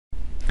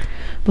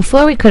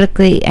Before we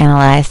critically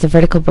analyze the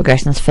vertical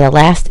progressions for the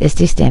last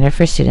ISTE standard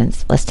for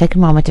students, let's take a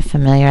moment to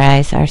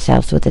familiarize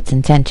ourselves with its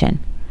intention.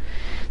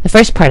 The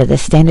first part of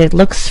this standard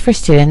looks for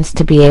students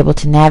to be able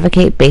to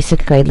navigate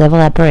basic grade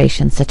level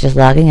operations such as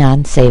logging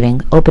on,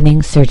 saving,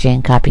 opening,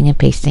 searching, copying and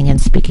pasting,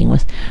 and speaking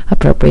with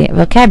appropriate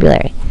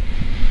vocabulary.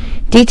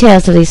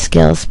 Details of these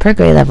skills per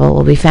grade level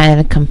will be found in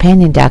a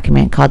companion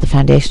document called the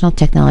Foundational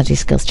Technology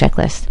Skills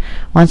Checklist.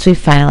 Once we've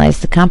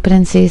finalized the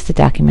competencies, the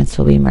documents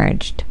will be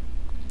merged.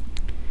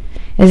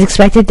 It is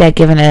expected that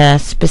given a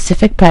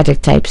specific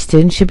project type,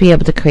 students should be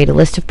able to create a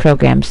list of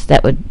programs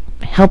that would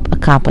help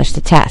accomplish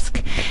the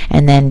task,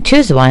 and then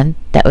choose one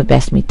that would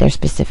best meet their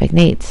specific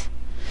needs.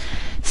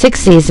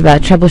 6C is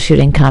about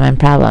troubleshooting common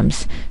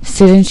problems.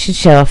 Students should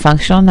show a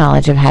functional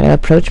knowledge of how to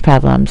approach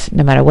problems,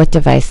 no matter what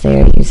device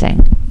they are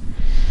using.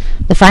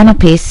 The final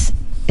piece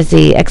is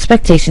the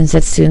expectations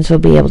that students will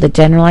be able to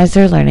generalize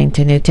their learning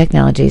to new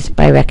technologies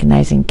by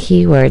recognizing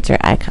keywords or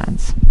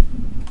icons.